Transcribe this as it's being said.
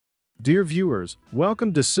Dear viewers,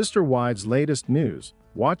 welcome to Sister Wives' latest news.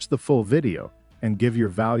 Watch the full video and give your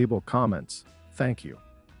valuable comments. Thank you.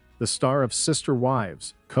 The star of Sister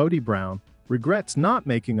Wives, Kody Brown, regrets not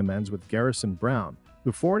making amends with Garrison Brown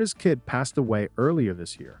before his kid passed away earlier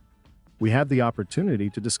this year. We had the opportunity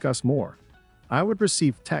to discuss more. I would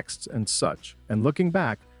receive texts and such, and looking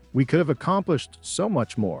back, we could have accomplished so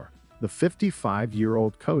much more. The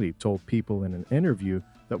 55-year-old Kody told people in an interview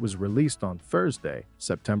that was released on Thursday,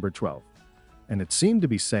 September 12th. And it seemed to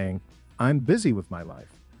be saying, "I'm busy with my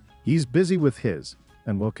life." He's busy with his,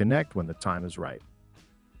 and will connect when the time is right.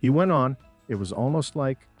 He went on, "It was almost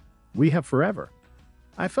like, we have forever.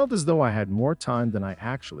 I felt as though I had more time than I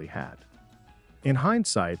actually had." In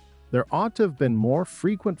hindsight, there ought to have been more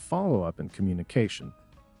frequent follow-up and communication.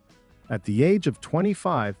 At the age of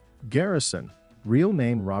 25, Garrison, real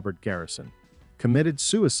name Robert Garrison, committed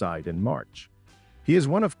suicide in March. He is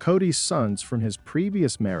one of Kody's sons from his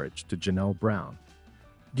previous marriage to Janelle Brown.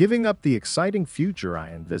 Giving up the exciting future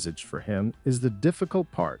I envisaged for him is the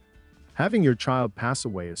difficult part. Having your child pass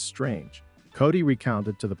away is strange, Kody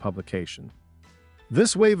recounted to the publication.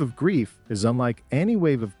 This wave of grief is unlike any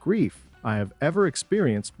wave of grief I have ever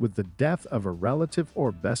experienced with the death of a relative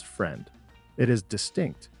or best friend. It is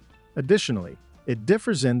distinct. Additionally, it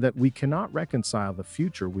differs in that we cannot reconcile the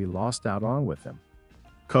future we lost out on with him.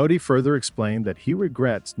 Kody further explained that he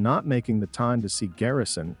regrets not making the time to see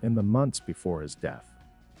Garrison in the months before his death.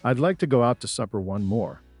 "I'd like to go out to supper one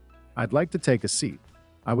more. I'd like to take a seat.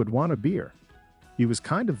 I would want a beer. He was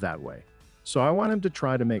kind of that way, so I want him to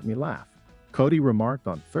try to make me laugh," Kody remarked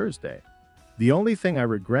on Thursday. "The only thing I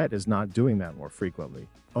regret is not doing that more frequently."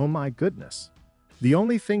 Oh my goodness. The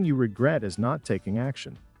only thing you regret is not taking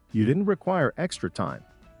action. You didn't require extra time.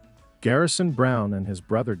 Garrison Brown and his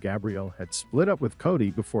brother Gabriel had split up with Kody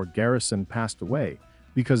before Garrison passed away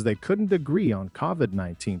because they couldn't agree on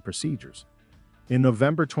COVID-19 procedures. In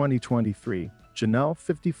November 2023, Janelle,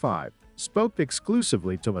 55, spoke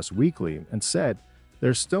exclusively to Us Weekly and said,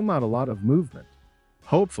 "There's still not a lot of movement.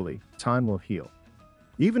 Hopefully, time will heal.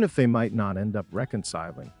 Even if they might not end up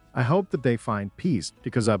reconciling, I hope that they find peace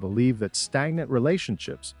because I believe that stagnant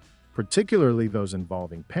relationships, particularly those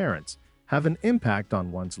involving parents, have an impact on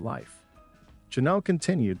one's life." Janelle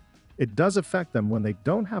continued, "It does affect them when they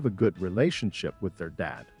don't have a good relationship with their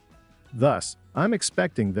dad. Thus, I'm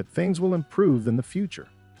expecting that things will improve in the future."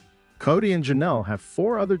 Kody and Janelle have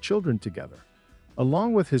 4 other children together.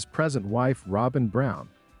 Along with his present wife, Robin Brown,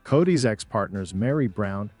 Kody's ex-partners Mary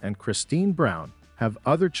Brown and Christine Brown have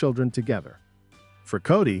other children together. For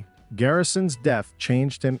Kody, Garrison's death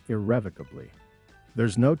changed him irrevocably.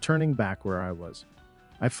 "There's no turning back where I was.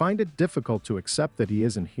 I find it difficult to accept that he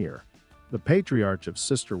isn't here," the patriarch of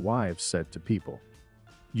Sister Wives said to People.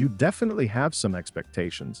 "You definitely have some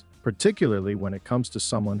expectations, particularly when it comes to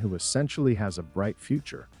someone who essentially has a bright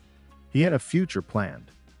future. He had a future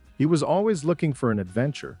planned. He was always looking for an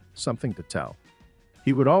adventure, something to tell.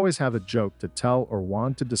 He would always have a joke to tell or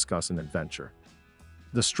want to discuss an adventure."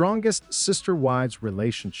 The strongest Sister Wives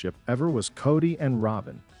relationship ever was Kody and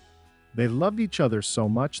Robin. They loved each other so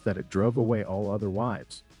much that it drove away all other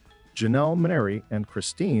wives. Janelle, Mary, and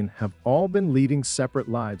Christine have all been leading separate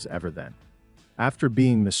lives ever then. After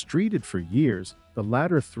being mistreated for years, the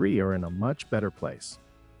latter 3 are in a much better place.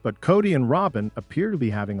 But Kody and Robin appear to be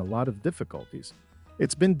having a lot of difficulties.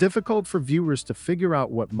 It's been difficult for viewers to figure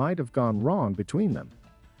out what might have gone wrong between them.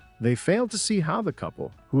 They failed to see how the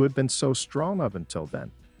couple, who had been so strong up until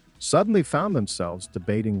then, suddenly found themselves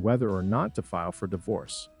debating whether or not to file for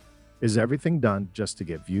divorce. Is everything done just to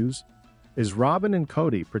get views? Is Robin and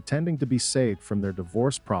Kody pretending to be saved from their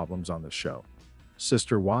divorce problems on the show?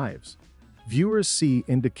 Sister Wives. Viewers see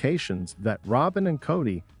indications that Robin and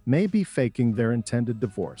Kody may be faking their intended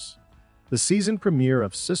divorce. The season premiere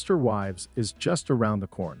of Sister Wives is just around the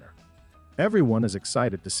corner. Everyone is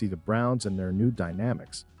excited to see the Browns and their new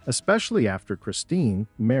dynamics, especially after Christine,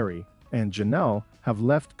 Mary, and Janelle have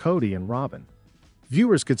left Kody and Robin.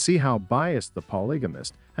 Viewers could see how biased the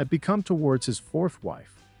polygamist had become towards his 4th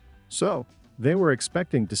wife. So, they were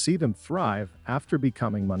expecting to see them thrive after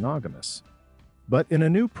becoming monogamous. But in a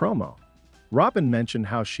new promo, Robin mentioned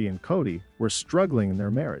how she and Kody were struggling in their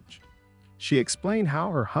marriage. She explained how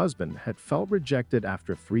her husband had felt rejected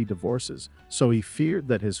after 3 divorces, so he feared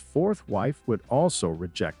that his 4th wife would also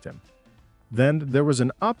reject him. Then there was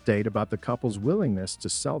an update about the couple's willingness to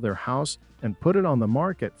sell their house and put it on the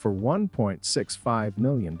market for $1.65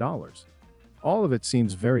 million. All of it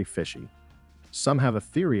seems very fishy. Some have a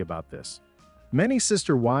theory about this. Many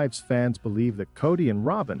Sister Wives fans believe that Kody and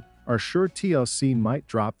Robin are sure TLC might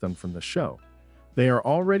drop them from the show. They are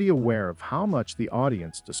already aware of how much the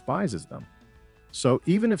audience despises them. So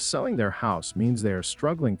even if selling their house means they are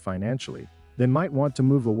struggling financially, they might want to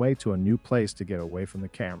move away to a new place to get away from the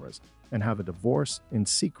cameras and have a divorce in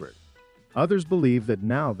secret. Others believe that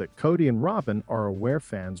now that Kody and Robyn are aware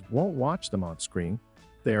fans won't watch them on screen,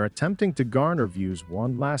 they are attempting to garner views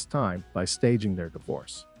one last time by staging their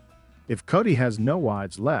divorce. If Kody has no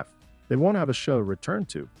wives left, they won't have a show to return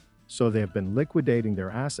to, so they have been liquidating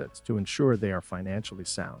their assets to ensure they are financially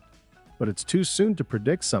sound. But it's too soon to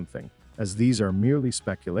predict something, as these are merely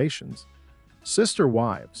speculations. Sister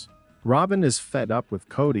wives. Robyn is fed up with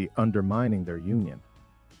Kody undermining their union.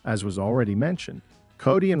 As was already mentioned,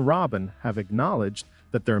 Kody and Robyn have acknowledged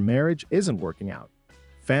that their marriage isn't working out.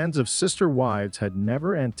 Fans of Sister Wives had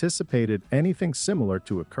never anticipated anything similar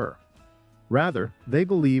to occur. Rather, they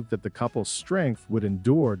believed that the couple's strength would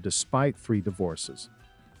endure despite 3 divorces.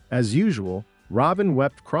 As usual, Robyn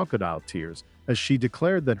wept crocodile tears as she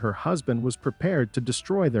declared that her husband was prepared to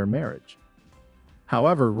destroy their marriage.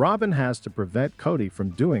 However, Robyn has to prevent Kody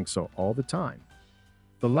from doing so all the time.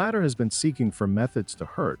 The latter has been seeking for methods to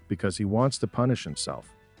hurt because he wants to punish himself.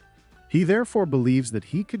 He therefore believes that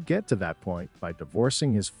he could get to that point by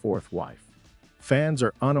divorcing his 4th wife. Fans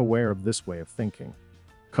are unaware of this way of thinking.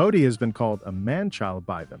 Kody has been called a man-child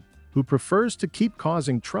by them, who prefers to keep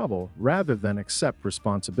causing trouble rather than accept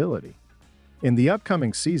responsibility. In the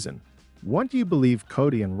upcoming season, what do you believe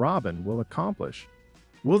Kody and Robyn will accomplish?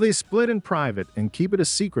 Will they split in private and keep it a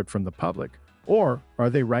secret from the public, or are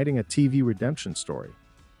they writing a TV redemption story?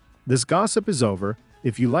 This gossip is over.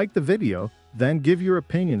 If you liked the video, then give your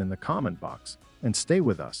opinion in the comment box and stay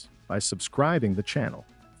with us by subscribing the channel.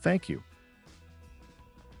 Thank you.